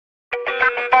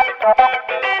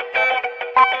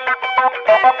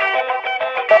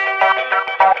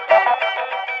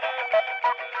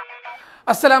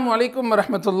Assalamu alaikum wa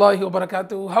rahmatullahi wa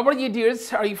barakatuh. How are you,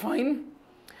 dears? Are you fine?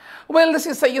 Well, this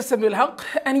is Syed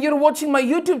and you're watching my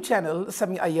YouTube channel,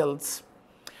 SAMI IELTS.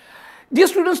 Dear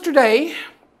students, today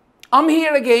I'm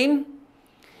here again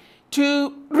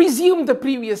to resume the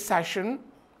previous session.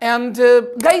 And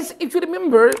guys, if you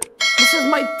remember, this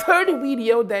is my third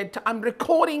video that I'm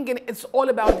recording, and it's all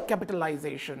about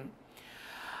capitalization.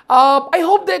 I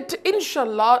hope that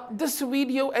inshallah this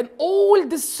video and all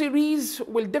this series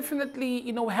will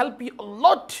definitely help you a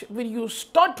lot when you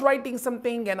start writing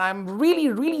something, and I'm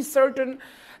really certain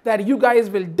that you guys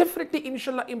will definitely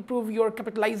inshallah improve your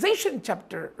capitalization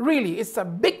chapter. Really, it's a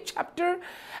big chapter,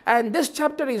 and this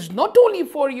chapter is not only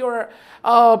for your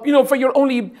for your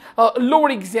only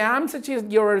lower exams such as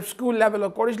your school level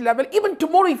or college level. Even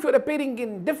tomorrow, if you're appearing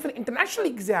in different international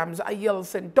exams,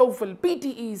 IELTS and TOEFL,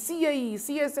 PTE, CAE,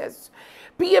 CSS,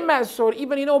 PMS, or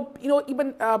even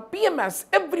PMS,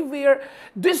 everywhere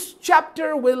this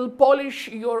chapter will polish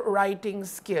your writing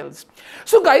skills.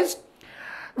 So guys,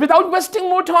 without wasting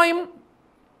more time,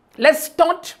 let's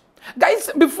start. Guys,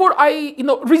 before I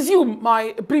resume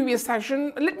my previous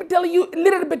session, let me tell you a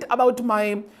little bit about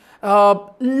my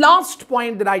last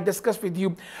point that I discussed with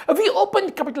you. We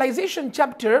opened capitalization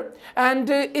chapter, and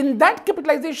in that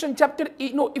capitalization chapter,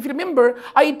 if you remember,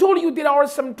 I told you there are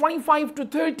some 25 to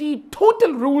 30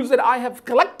 total rules that I have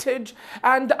collected,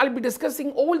 and I'll be discussing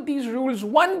all these rules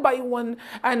one by one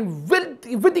and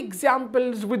with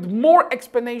examples, with more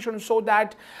explanation, so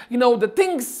that the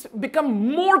things become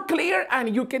more clear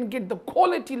and you can get the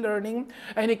quality learning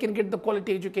and you can get the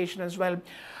quality education as well.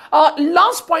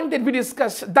 Last point that we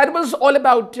discussed, that was all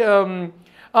about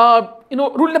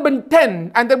rule number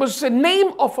 10, and there was a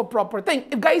name of a proper thing.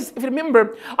 Guys, if you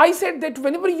remember, I said that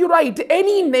whenever you write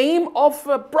any name of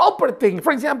a proper thing,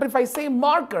 for example, if I say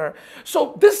marker,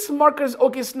 so this marker is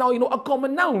okay, it's now a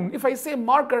common noun. If I say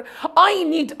marker, I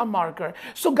need a marker.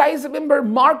 So guys, remember,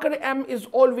 marker M is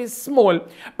always small.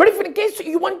 But if in case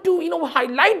you want to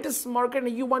highlight this marker and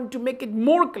you want to make it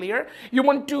more clear, you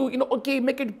want to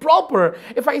make it proper.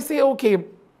 If I say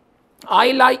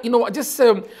I like,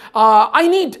 I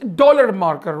need dollar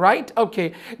marker, right?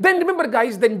 Okay. Then remember,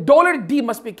 guys, then dollar D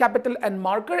must be capital and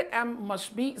marker M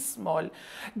must be small.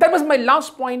 That was my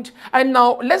last point. And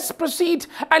now let's proceed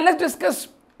and let's discuss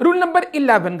rule number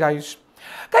 11, guys.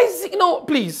 Guys,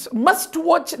 please must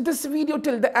watch this video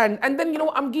till the end. And then,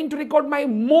 I'm going to record my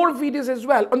more videos as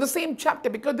well on the same chapter,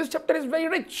 because this chapter is very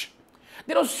rich.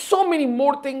 There are so many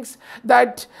more things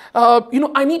that,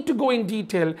 I need to go in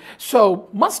detail. So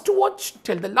must watch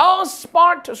till the last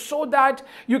part so that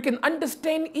you can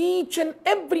understand each and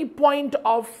every point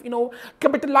of,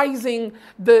 capitalizing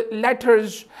the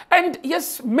letters. And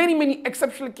yes, many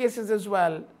exceptional cases as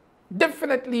well.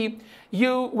 Definitely,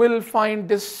 you will find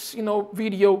this,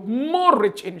 video more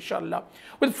rich, inshallah,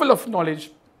 with full of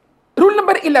knowledge. Rule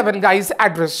number 11, guys,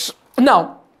 address.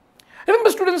 Now, remember,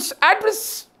 students,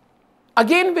 address,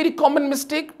 again, very common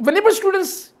mistake. Whenever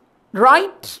students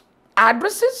write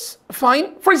addresses,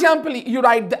 fine. For example, you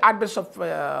write the address of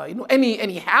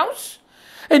any house,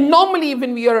 and normally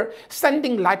when we are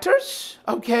sending letters,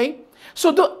 okay,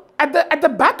 so at the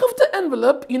back of the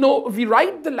envelope, we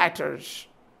write the letters.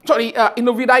 Sorry, at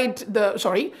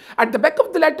the back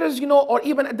of the letters, or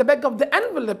even at the back of the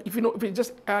envelope, if you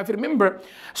remember.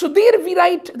 So there we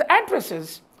write the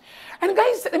addresses. And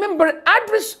guys, remember,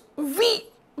 address,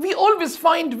 we always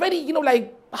find very,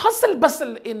 like hustle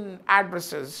bustle in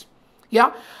addresses.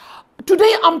 Yeah.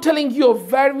 Today, I'm telling you a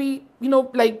very,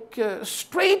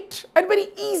 straight and very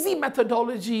easy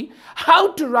methodology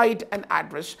how to write an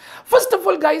address. First of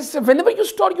all, guys, whenever you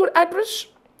start your address,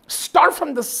 start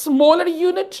from the smaller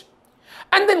unit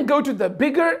and then go to the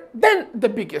bigger, then the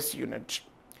biggest unit.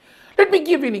 Let me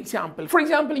give you an example. For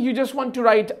example, you just want to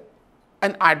write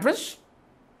an address.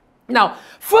 Now,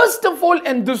 first of all,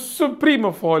 and the supreme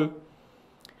of all,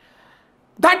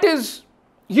 that is,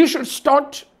 you should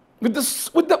start with the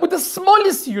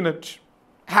smallest unit.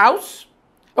 House.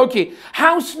 Okay,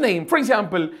 house name. For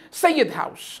example, Syed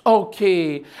house.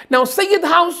 Okay, now Syed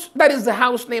house, that is the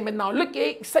house name. And now look,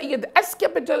 Syed S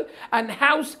capital and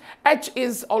house H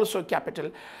is also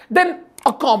capital. Then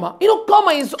a comma. You know,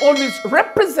 comma is always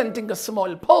representing a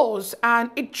small pause, and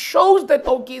it shows that,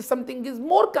 okay, something is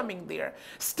more coming there.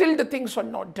 Still, the things are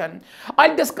not done.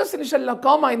 I'll discuss, inshallah,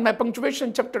 comma in my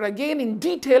punctuation chapter again in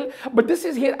detail, but this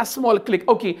is here a small click.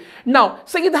 Okay, now,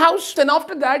 Syed house, then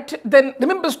after that, then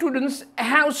remember students,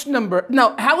 house number.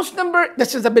 Now, house number,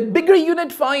 this is a bit bigger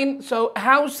unit, fine. So,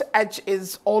 house H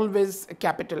is always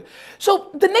capital.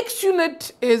 So, the next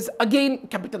unit is again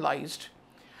capitalized.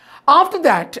 After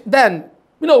that, then,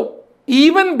 you know,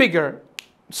 even bigger,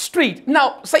 street.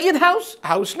 Now, Syed house,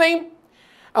 house name.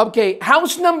 Okay,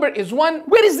 house number is 1.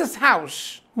 Where is this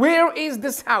house? Where is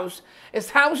this house?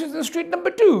 His house is in street number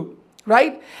 2,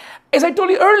 right? As I told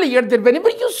you earlier, that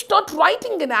whenever you start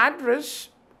writing an address,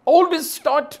 always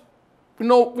start, you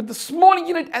know, with the small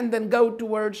unit and then go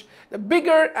towards the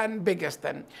bigger and biggest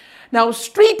then. Now,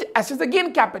 street, S is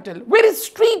again capital. Where is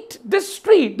street? This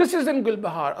street. This is in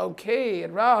Gulbahar. Okay,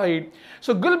 right.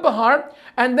 So, Gulbahar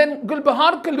and then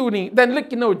Gulbahar Colony. Then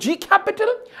look, you know, G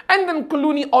capital and then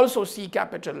Colony also C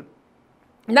capital.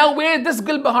 Now, where is this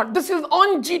Gulbahar? This is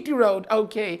on GT Road.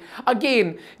 Okay,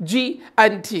 again G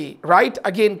and T, right?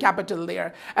 Again capital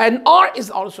there. And R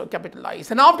is also capitalized.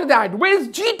 And after that, where is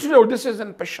GT Road? This is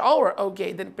in Peshawar.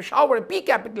 Okay, then Peshawar, P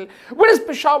capital. Where is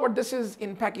Peshawar? This is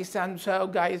in Pakistan. So,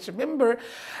 guys, remember,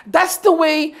 that's the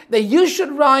way that you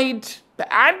should write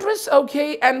the address.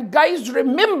 Okay, and guys,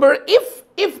 remember, if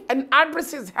an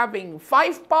address is having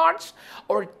 5 parts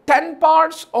or 10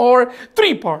 parts or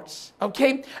 3 parts,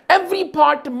 okay, every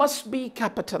part must be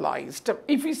capitalized.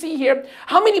 If you see here,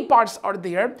 how many parts are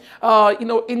there, you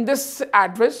know, in this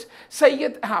address?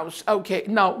 Syed house. Okay,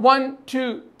 now 1,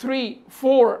 2, 3,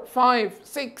 4, 5,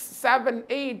 6, 7,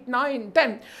 8, 9,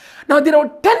 10. Now, there are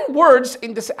 10 words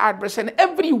in this address and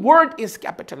every word is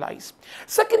capitalized.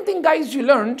 Second thing, guys, you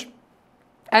learned,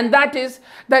 and that is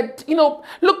that, you know,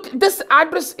 look, this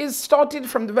address is started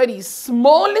from the very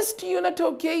smallest unit,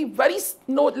 okay, very,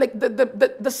 no, like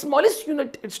the smallest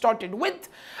unit it started with,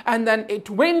 and then it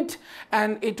went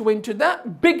to the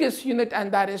biggest unit, and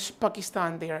that is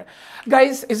Pakistan there.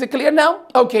 Guys, is it clear now?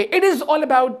 Okay, it is all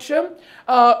about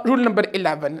rule number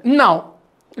 11. Now,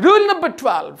 rule number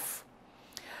 12.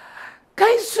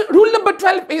 Guys, rule number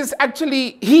 12 is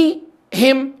actually he,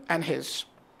 him, and his.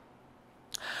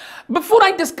 Before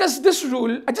I discuss this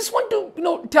rule, I just want to, you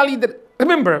know, tell you that,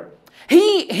 remember,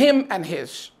 he, him, and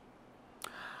his.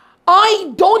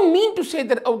 I don't mean to say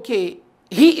that, okay,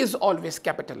 he is always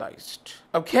capitalized,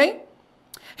 okay?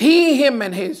 He, him,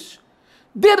 and his.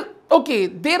 They're, okay,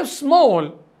 they're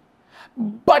small,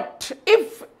 but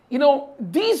if, you know,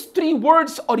 these 3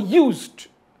 words are used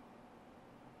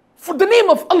for the name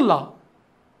of Allah,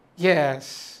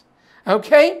 yes,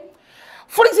 okay?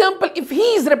 For example, if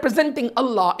he is representing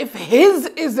Allah, if his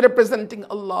is representing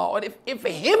Allah, or if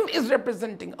him is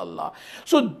representing Allah,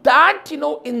 so that, you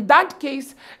know, in that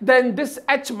case, then this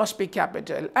H must be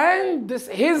capital, and this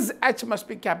his H must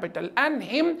be capital, and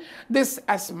him, this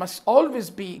S must always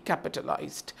be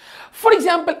capitalized. For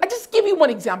example, I just give you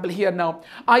one example here now.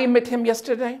 I met him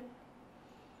yesterday.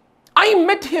 I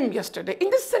met him yesterday. In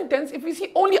this sentence, if we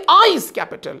see, only I is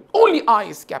capital,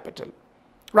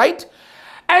 right?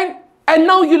 And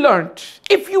now you learned.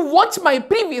 If you watch my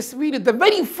previous video, the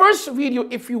very first video,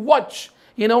 if you watch,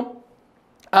 you know,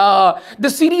 the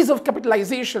series of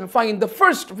capitalization, find the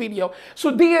first video.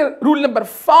 So there, rule number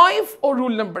 5 or rule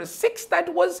number 6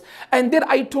 that was, and there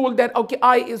I told that, okay,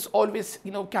 I is always,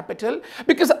 you know, capital,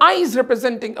 because I is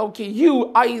representing, okay,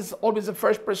 you, I is always a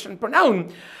first person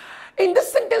pronoun. In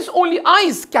this sentence, only I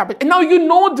is capital. And now you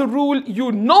know the rule,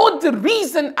 you know the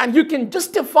reason, and you can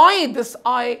justify this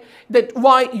I, that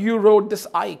why you wrote this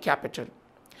I capital.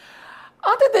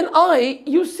 Other than I,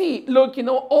 you see, look, you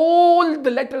know, all the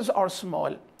letters are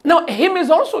small. Now, him is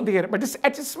also there, but this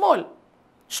H is small.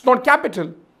 It's not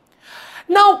capital.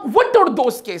 Now, what are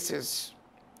those cases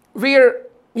where,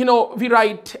 you know, we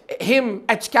write him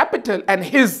H capital and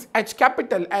his H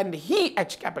capital and he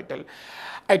H capital?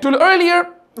 I told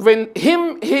earlier, when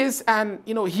him, his, and,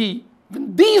 you know, he,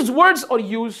 when these words are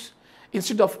used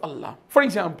instead of Allah. For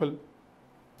example,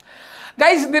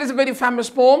 guys, there is a very famous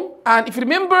poem, and if you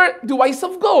remember the voice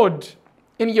of God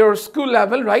in your school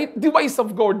level, right? The voice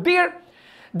of God. There,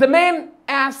 the man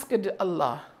asked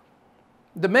Allah.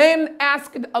 The man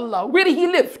asked Allah where he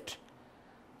lived.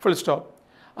 Full stop.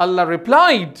 Allah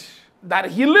replied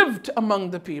that he lived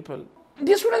among the people.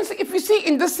 Dear students, if you see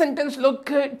in this sentence, look,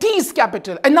 T is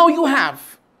capital, and now you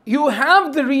have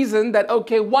the reason that,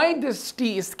 okay, why this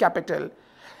T is capital.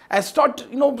 Start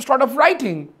of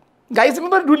writing. Guys,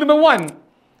 remember rule number 1,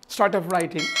 start of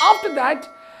writing. After that,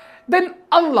 then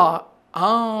Allah.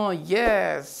 Ah,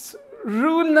 yes.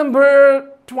 Rule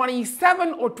number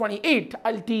 27 or 28,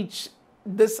 I'll teach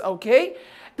this, okay?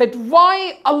 That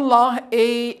why Allah,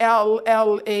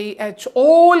 A-L-L-A-H,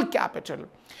 all capital.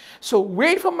 So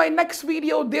wait for my next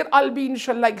video. There I'll be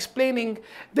inshallah explaining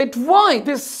that why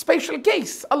this special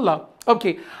case, Allah.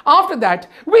 Okay, after that,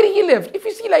 where he lived. If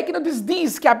you see like, this D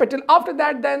is capital. After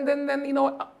that, then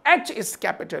H is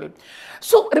capital.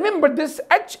 So remember, this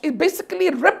H is basically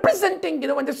representing,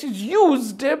 when this is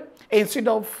used instead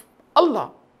of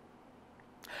Allah.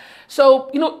 So,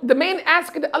 the main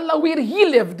aspect of Allah, where he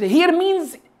lived. Here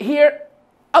means here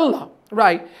Allah.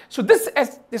 Right, so this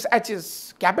H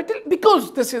is capital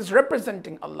because this is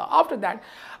representing Allah. After that,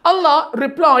 Allah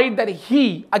replied that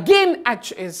he, again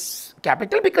H is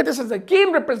capital because this is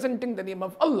again representing the name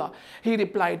of Allah. He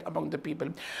replied among the people.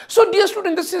 So dear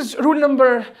student, this is rule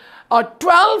number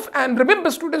 12, and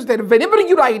remember students that whenever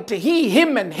you write he,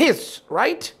 him and his,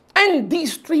 right? And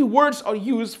these three words are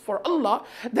used for Allah,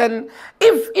 then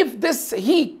if this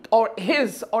he or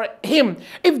his or him,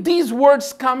 if these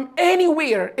words come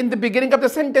anywhere in the beginning of the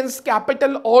sentence,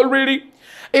 capital already.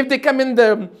 If they come in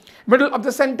the middle of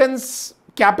the sentence,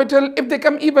 capital. If they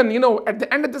come even, at the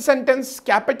end of the sentence,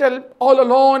 capital, all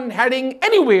alone, heading,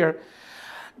 anywhere.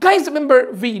 Guys,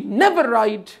 remember, we never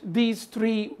write these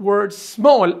three words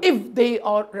small if they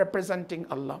are representing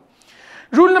Allah.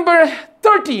 Rule number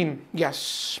 13,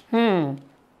 yes. Guys,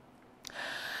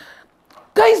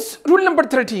 rule number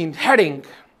 13, heading.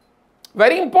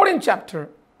 Very important chapter.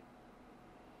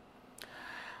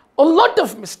 A lot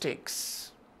of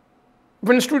mistakes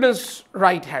when students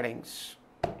write headings.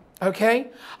 Okay?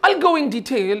 I'll go in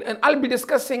detail and I'll be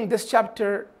discussing this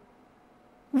chapter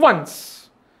once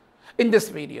in this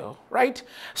video, right?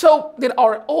 So there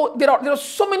are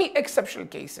so many exceptional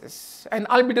cases, and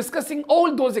I'll be discussing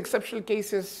all those exceptional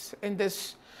cases in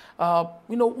this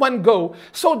one go,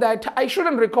 so that I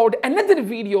shouldn't record another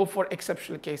video for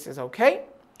exceptional cases. Okay,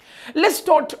 let's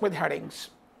start with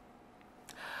headings.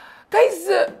 Guys,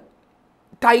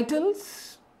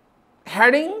 titles,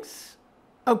 headings,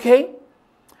 okay,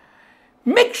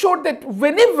 make sure that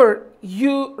whenever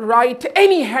you write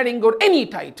any heading or any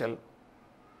title,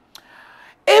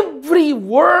 every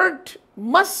word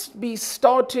must be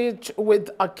started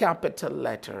with a capital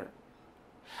letter.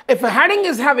 If a heading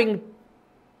is having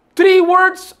 3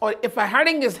 words, or if a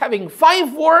heading is having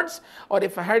 5 words, or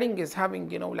if a heading is having,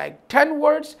 like 10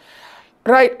 words,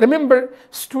 right? Remember,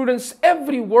 students,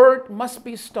 every word must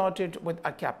be started with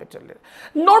a capital letter.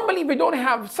 Normally, we don't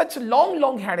have such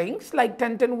long headings, like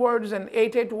 10 words and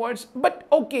 8 words, but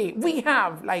okay, we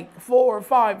have like 4,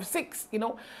 5, 6,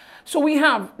 So we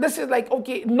have, this is like,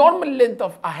 okay, normal length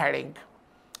of a heading.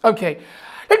 Okay,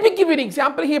 let me give you an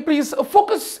example here. Please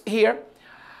focus here.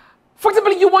 For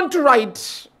example, you want to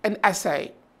write an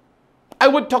essay. I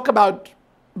would talk about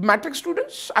matric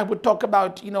students. I would talk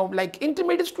about, like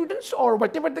intermediate students or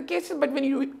whatever the case is. But when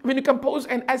you compose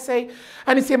an essay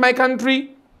and you say my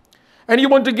country, and you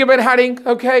want to give it a heading,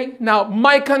 okay, now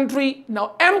my country,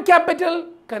 now M capital,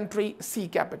 country C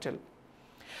capital.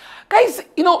 Guys,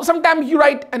 sometimes you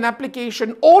write an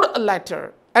application or a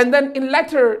letter, and then in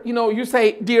letter, you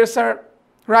say, dear sir,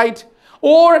 right?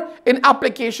 Or in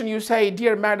application, you say,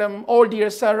 dear madam, or dear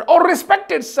sir, or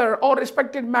respected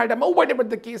madam, or whatever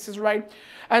the case is, right?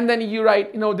 And then you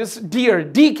write, this dear,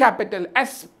 D capital,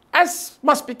 S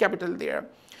must be capital there.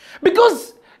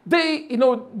 Because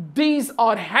these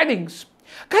are headings.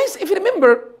 Guys, if you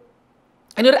remember,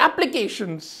 in your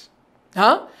applications,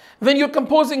 when you're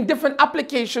composing different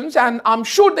applications, and I'm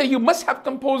sure that you must have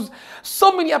composed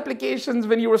so many applications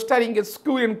when you were studying at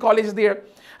school and college there,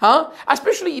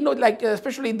 especially,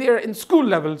 especially there in school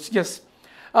levels, yes.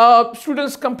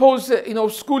 Students compose,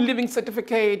 school living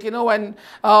certificate, and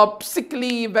sick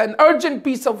leave and urgent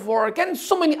piece of work and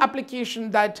so many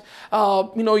applications that,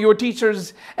 your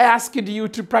teachers asked you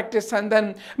to practice, and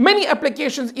then many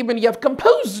applications even you have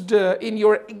composed in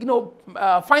your,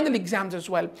 final exams as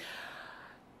well.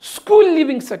 School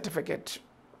leaving certificate.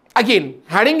 Again,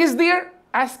 heading is there,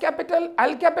 S capital,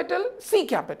 L capital, C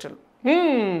capital.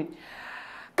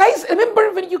 Guys,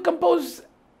 remember when you compose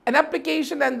an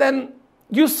application and then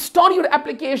you start your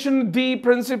application D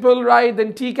principal, right?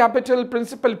 Then T capital,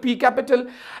 principal, P capital.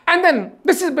 And then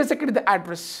this is basically the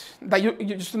address that you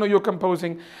just you're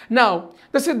composing. Now,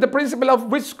 this is the principal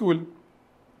of which school?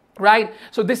 Right,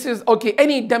 so this is okay,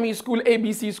 any dummy school,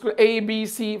 ABC school, A, B,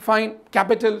 C, fine,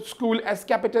 capital, school, S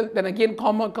capital, then again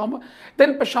comma,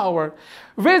 then Peshawar.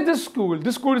 Where's this school?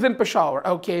 This school is in Peshawar,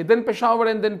 okay, then Peshawar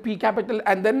and then P capital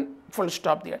and then full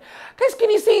stop there. Guys, can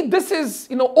you see this is,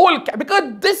 all,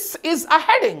 because this is a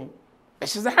heading.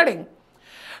 This is a heading.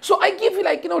 So I give you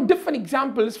like, different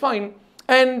examples, fine.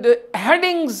 And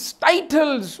headings,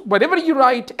 titles, whatever you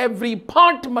write, every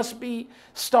part must be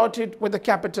started with a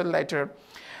capital letter.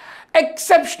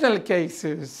 Exceptional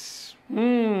cases.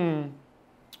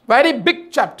 Very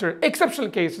big chapter. Exceptional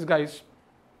cases, guys.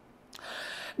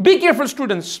 Be careful,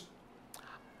 students.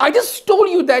 I just told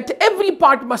you that every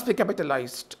part must be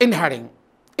capitalized in heading.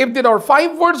 If there are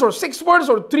 5 words or 6 words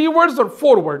or 3 words or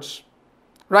 4 words,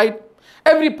 right?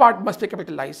 Every part must be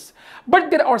capitalized. But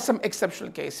there are some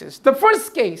exceptional cases. The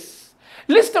first case,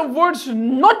 list of words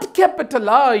not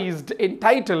capitalized in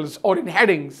titles or in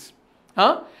headings.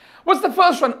 What's the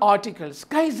first one? Articles.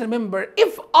 Guys, remember,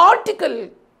 if article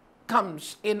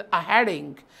comes in a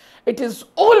heading, it is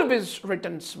always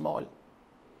written small.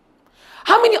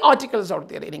 How many articles are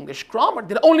there in English grammar?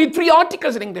 There are only 3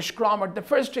 articles in English grammar. The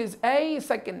first is a,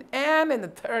 second an, and the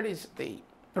third is the.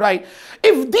 Right?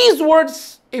 If these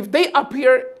words, if they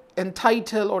appear in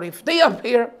title or if they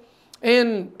appear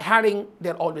in heading,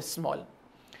 they're always small.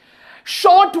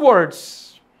 Short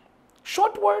words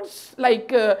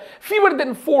like fewer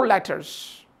than 4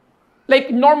 letters,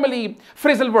 like normally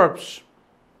phrasal verbs.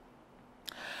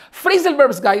 Phrasal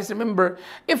verbs, guys, remember,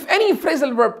 if any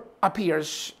phrasal verb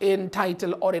appears in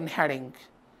title or in heading,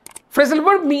 phrasal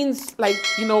verb means like,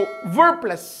 verb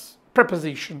plus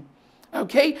preposition.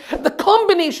 Okay, the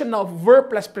combination of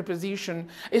verb plus preposition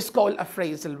is called a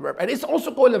phrasal verb, and it's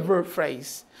also called a verb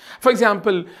phrase. For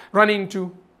example, run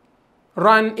into,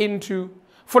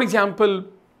 for example,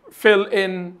 fill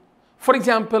in, for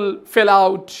example, fill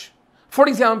out, for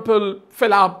example,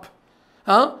 fill up,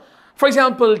 for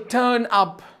example, turn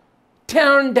up,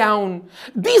 turn down.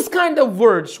 These kind of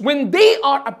words, when they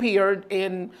are appeared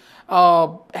in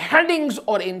headings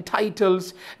or in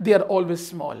titles, they are always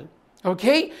small.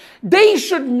 Okay, they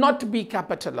should not be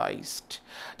capitalized.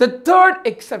 The third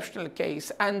exceptional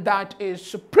case, and that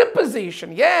is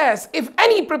preposition. Yes, if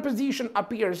any preposition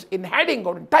appears in heading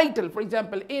or in title, for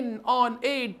example, in, on,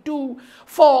 a, to,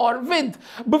 for, with,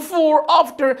 before,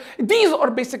 after, these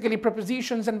are basically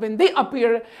prepositions, and when they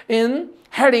appear in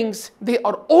headings, they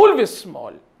are always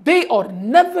small. They are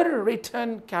never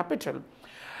written capital.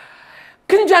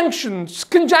 Conjunctions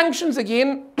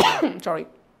again, sorry.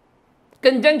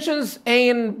 Conjunctions,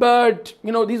 and, but,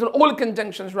 these are all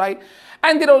conjunctions, right?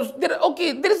 And there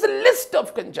is a list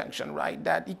of conjunction, right,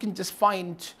 that you can just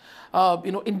find,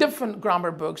 in different grammar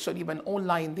books or even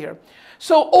online there.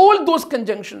 So all those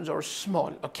conjunctions are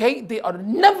small, okay? They are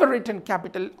never written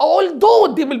capital,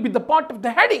 although they will be the part of the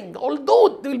heading,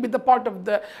 although they will be the part of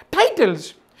the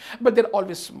titles, but they're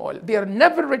always small. They are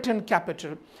never written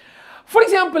capital. For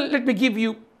example, let me give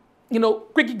you,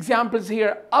 quick examples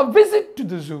here. A visit to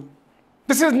the zoo.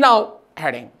 This is now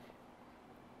heading.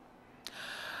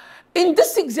 In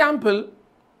this example,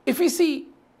 if we see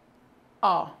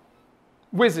a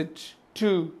visit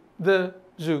to the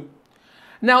zoo,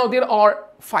 now there are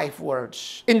 5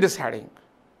 words in this heading.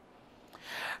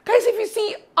 Guys, if you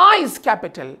see I is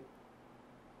capital,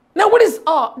 now what is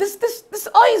a? This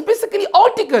I is basically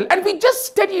article, and we just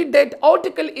studied that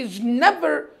article is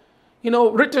never,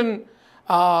 written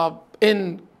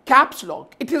in caps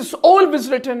lock. It is always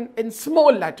written in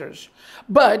small letters.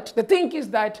 But the thing is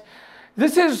that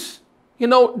this is,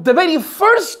 the very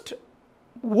first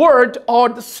word or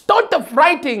the start of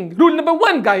writing. Rule number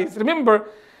 1, guys, remember,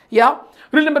 yeah?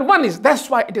 Rule number 1 is, that's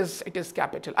why it is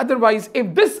capital. Otherwise,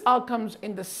 if this R comes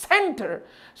in the center,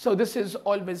 so this is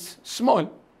always small.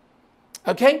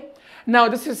 Okay? Now,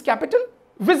 this is capital.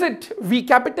 Visit, V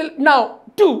capital. Now,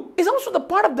 to is also the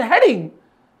part of the heading.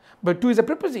 But to is a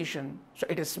preposition, so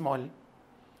it is small.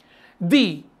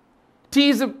 The, T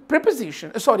is a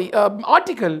preposition,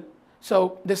 article,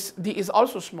 so this the is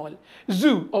also small.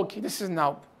 Zoo, okay, this is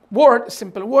now word,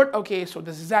 simple word, okay, so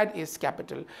the Z is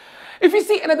capital. If you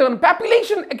see another one,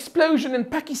 population explosion in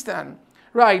Pakistan,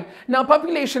 right? Now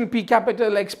population, P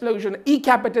capital, explosion, E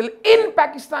capital, in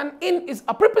Pakistan, in is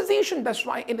a preposition, that's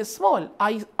why it is small,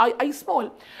 I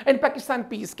small. In Pakistan,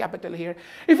 P is capital here.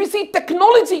 If you see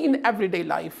technology in everyday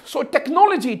life, so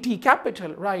technology, T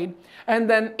capital, right? And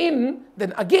then in,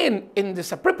 then again, in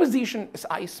this a preposition is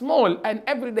I small, and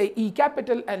everyday E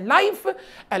capital, and life,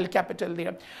 L capital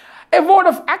there. Award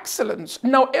of excellence.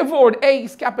 Now award, A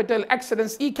is capital,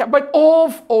 excellence, E capital, but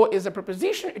of, O is a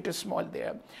preposition, it is small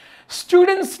there.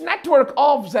 Students network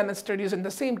of Zen studies, in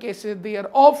the same case there,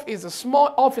 of is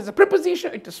a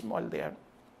preposition, it is small there.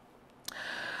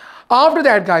 After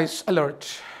that, guys,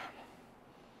 alert.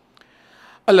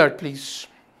 Alert, please.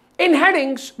 In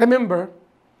headings, remember,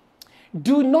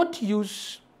 do not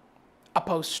use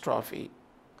apostrophe,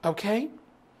 okay?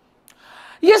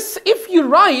 Yes, if you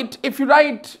write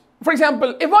For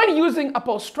example, avoid using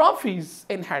apostrophes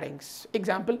in headings.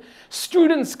 Example,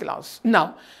 students class.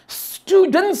 Now,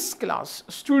 students class.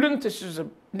 Student, this is a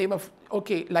name of,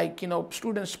 okay, like,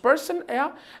 students person,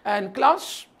 yeah, and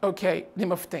class, okay,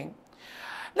 name of thing.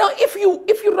 Now, if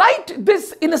you write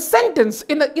this in a sentence,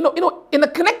 in a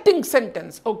connecting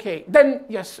sentence, okay, then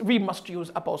yes, we must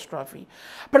use apostrophe.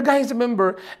 But guys,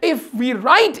 remember, if we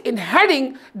write in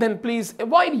heading, then please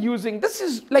avoid using. This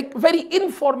is like very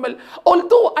informal.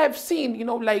 Although I've seen,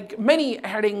 like many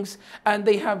headings, and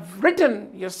they have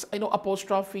written, yes,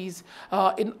 apostrophes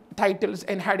in titles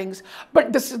and headings.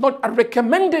 But this is not a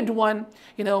recommended one,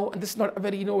 and this is not a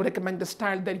very recommended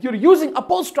style that you're using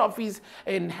apostrophes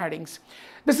in headings.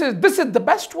 This is the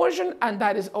best version, and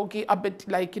that is okay, a bit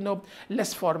like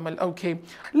less formal. Okay,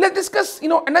 let's discuss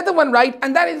another one, right?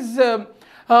 And that is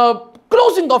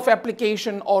closing of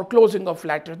application or closing of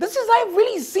letter. This is, I've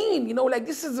really seen, like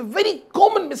this is a very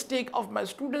common mistake of my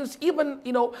students, even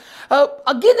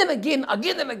again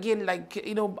and again, like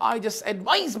I just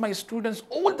advise my students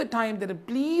all the time that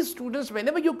please, students,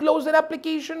 whenever you close an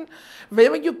application,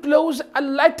 whenever you close a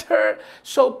letter,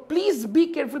 so please be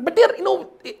careful. But they're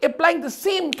applying the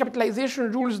same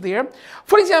capitalization rules there.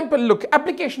 For example, look,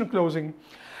 application closing.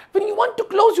 When you want to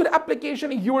close your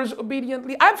application, yours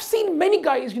obediently, I've seen many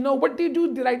guys, what they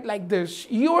do, they write like this,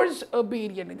 yours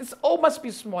obediently. This O must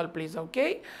be small, please,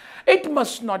 okay? It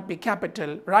must not be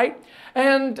capital, right?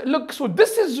 And look, so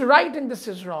this is right and this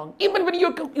is wrong. Even when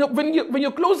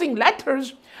you're closing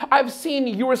letters, I've seen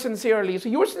yours sincerely. So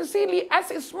yours sincerely,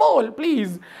 S is small,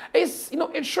 please.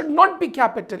 It should not be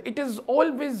capital. It is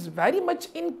always very much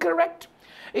incorrect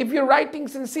if you're writing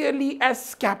sincerely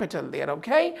S capital there,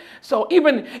 okay? So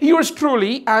even yours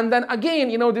truly, and then again,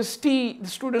 this T, the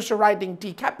students are writing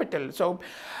T capital. So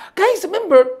guys,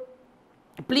 remember,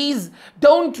 please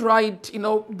don't write,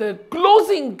 the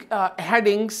closing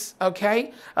headings,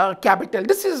 okay, capital.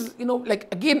 This is, like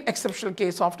again, exceptional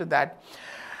case after that.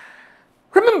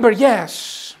 Remember,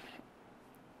 yes,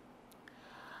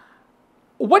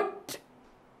 what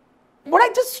I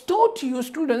just taught you,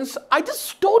 students, I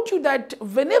just taught you that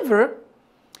whenever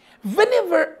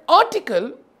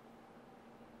article,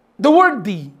 the word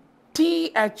the,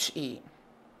 T-H-E,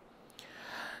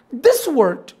 this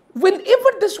word,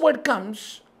 whenever this word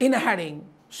comes in a heading,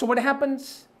 so what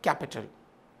happens? Capital.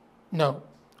 No,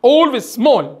 always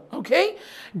small, okay?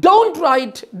 Don't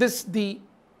write this the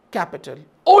capital,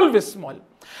 always small.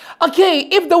 Okay,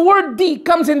 if the word the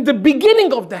comes in the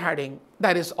beginning of the heading,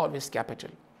 that is always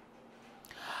capital.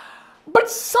 But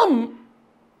some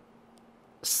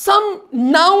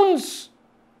nouns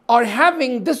are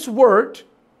having this word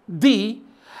the,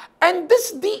 and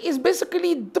this the is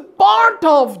basically the part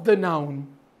of the noun.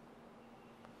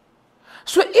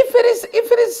 So if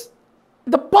it is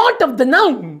the part of the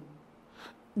noun,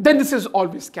 then this is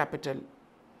always capital.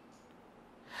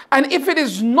 And if it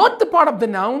is not the part of the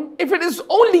noun, if it is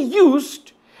only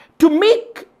used to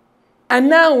make a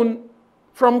noun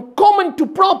from common to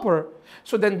proper,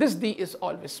 so then this the is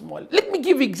always small. Let me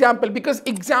give you example, because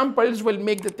examples will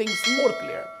make the things more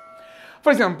clear.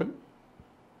 For example,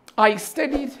 I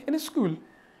studied in a school.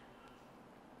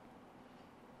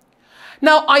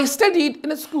 Now, I studied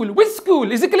in a school. Which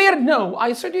school? Is it clear? No,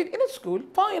 I studied in a school.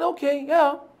 Fine, okay,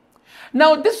 yeah.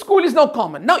 Now, this school is now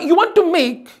common. Now, you want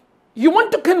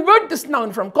to convert this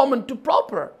noun from common to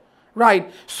proper,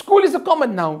 right? School is a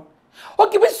common noun.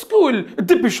 Okay, which school?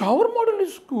 The Peshawar Model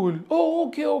School. Oh,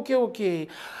 okay.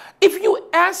 If you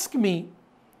ask me,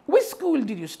 which school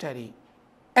did you study?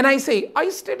 And I say, I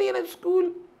study in a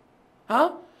school.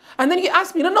 Huh? And then you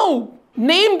ask me, no,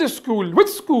 name the school. Which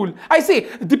school? I say,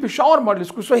 the Peshawar Model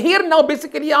School. So here now,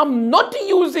 basically, I'm not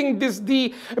using this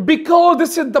the because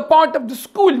this is the part of the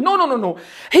school. No.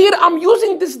 Here I'm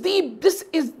using this the. This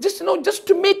is just, just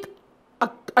to make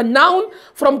a noun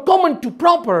from common to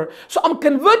proper. So I'm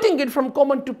converting it from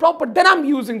common to proper, then I'm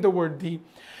using the word the.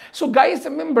 So guys,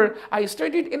 remember, I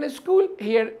studied in a school.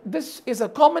 Here, this is a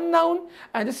common noun,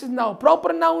 and this is now a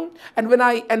proper noun. And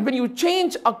when you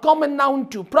change a common noun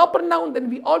to proper noun, then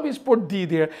we always put the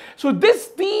there. So this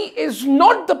the is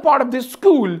not the part of the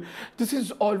school. This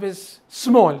is always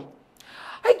small.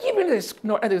 I give you this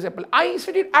another example. I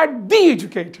studied at the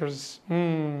educators.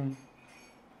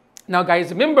 Now guys,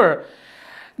 remember,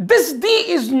 this the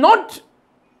is not,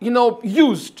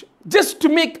 used just to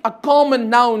make a common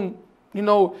noun,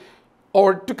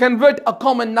 or to convert a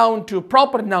common noun to a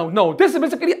proper noun. No, this is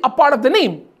basically a part of the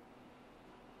name.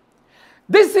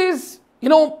 This is,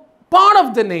 part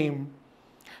of the name.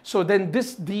 So then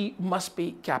this the must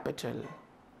be capital.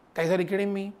 Guys, are you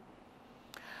getting me?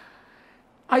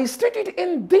 I studied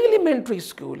in the elementary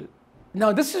school.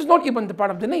 Now this is not even the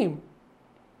part of the name,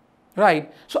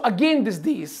 right? So again, this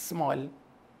D is small.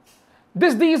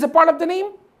 This D is a part of the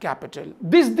name, capital.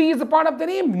 This D is a part of the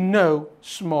name, no,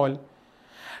 small.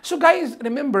 So guys,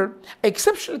 remember,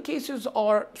 exceptional cases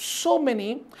are so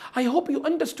many. I hope you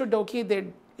understood, okay, that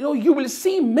you will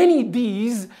see many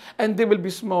D's and they will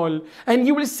be small, and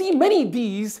you will see many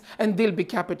D's and they'll be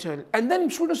capital. And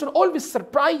then students are always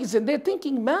surprised and they're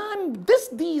thinking, man, this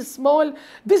D is small,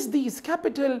 this D is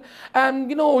capital,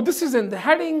 and this is in the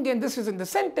heading and this is in the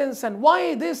sentence, and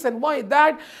why this and why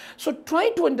that. So try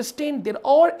to understand there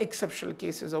are exceptional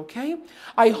cases, okay?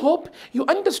 I hope you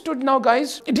understood now,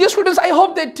 guys. Dear students, I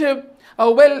hope that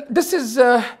well, this is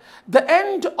the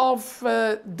end of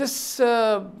this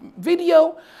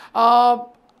video.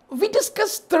 We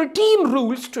discussed 13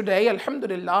 rules today,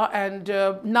 alhamdulillah, and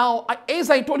now,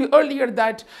 as I told you earlier,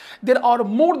 that there are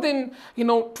more than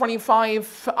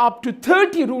 25 up to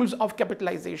 30 rules of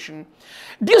capitalization.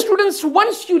 Dear students,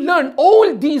 once you learn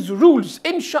all these rules,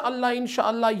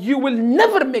 inshallah, you will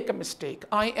never make a mistake.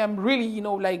 I am really,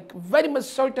 like very much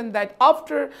certain that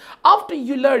after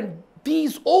you learn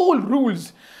these all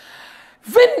rules,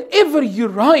 whenever you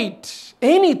write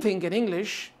anything in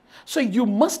English, so you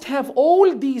must have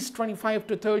all these 25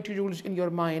 to 30 rules in your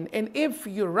mind. And if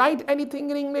you write anything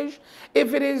in English,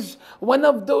 if it is one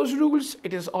of those rules,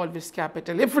 it is always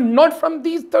capital. If not from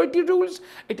these 30 rules,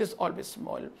 it is always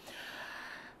small.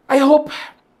 I hope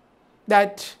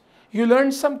that you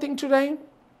learned something today.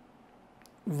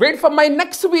 Wait for my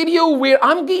next video where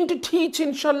I'm going to teach,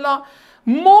 inshallah,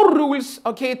 more rules.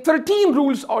 Okay, 13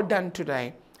 rules are done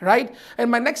today, right? And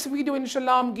my next video,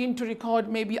 inshallah, I'm going to record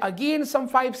maybe again some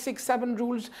 5, 6, 7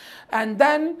 rules, and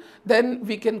then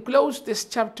we can close this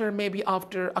chapter maybe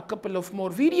after a couple of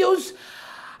more videos.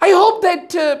 I hope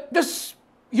that just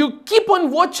you keep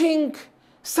on watching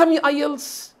SAMI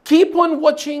IELTS, keep on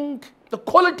watching the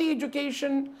quality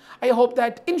education. I hope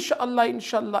that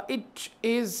inshallah it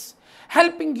is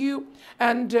helping you.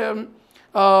 And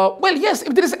well, yes,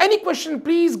 if there is any question,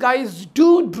 please guys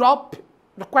do drop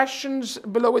the questions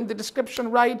below in the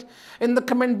description, right in the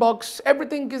comment box.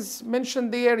 Everything is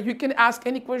mentioned there. You can ask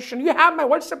any question. You have my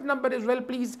WhatsApp number as well.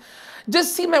 Please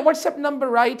just see my WhatsApp number,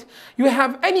 right? You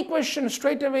have any question,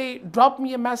 straight away drop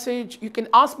me a message. You can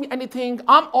ask me anything.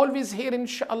 I'm always here,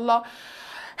 inshallah.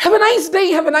 Have a nice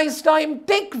day, have a nice time.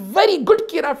 Take very good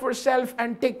care of yourself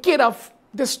and take care of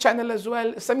this channel as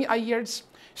well, SAMI IELTS.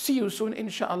 See you soon,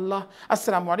 inshallah.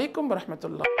 Assalamu alaikum wa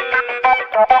rahmatullah.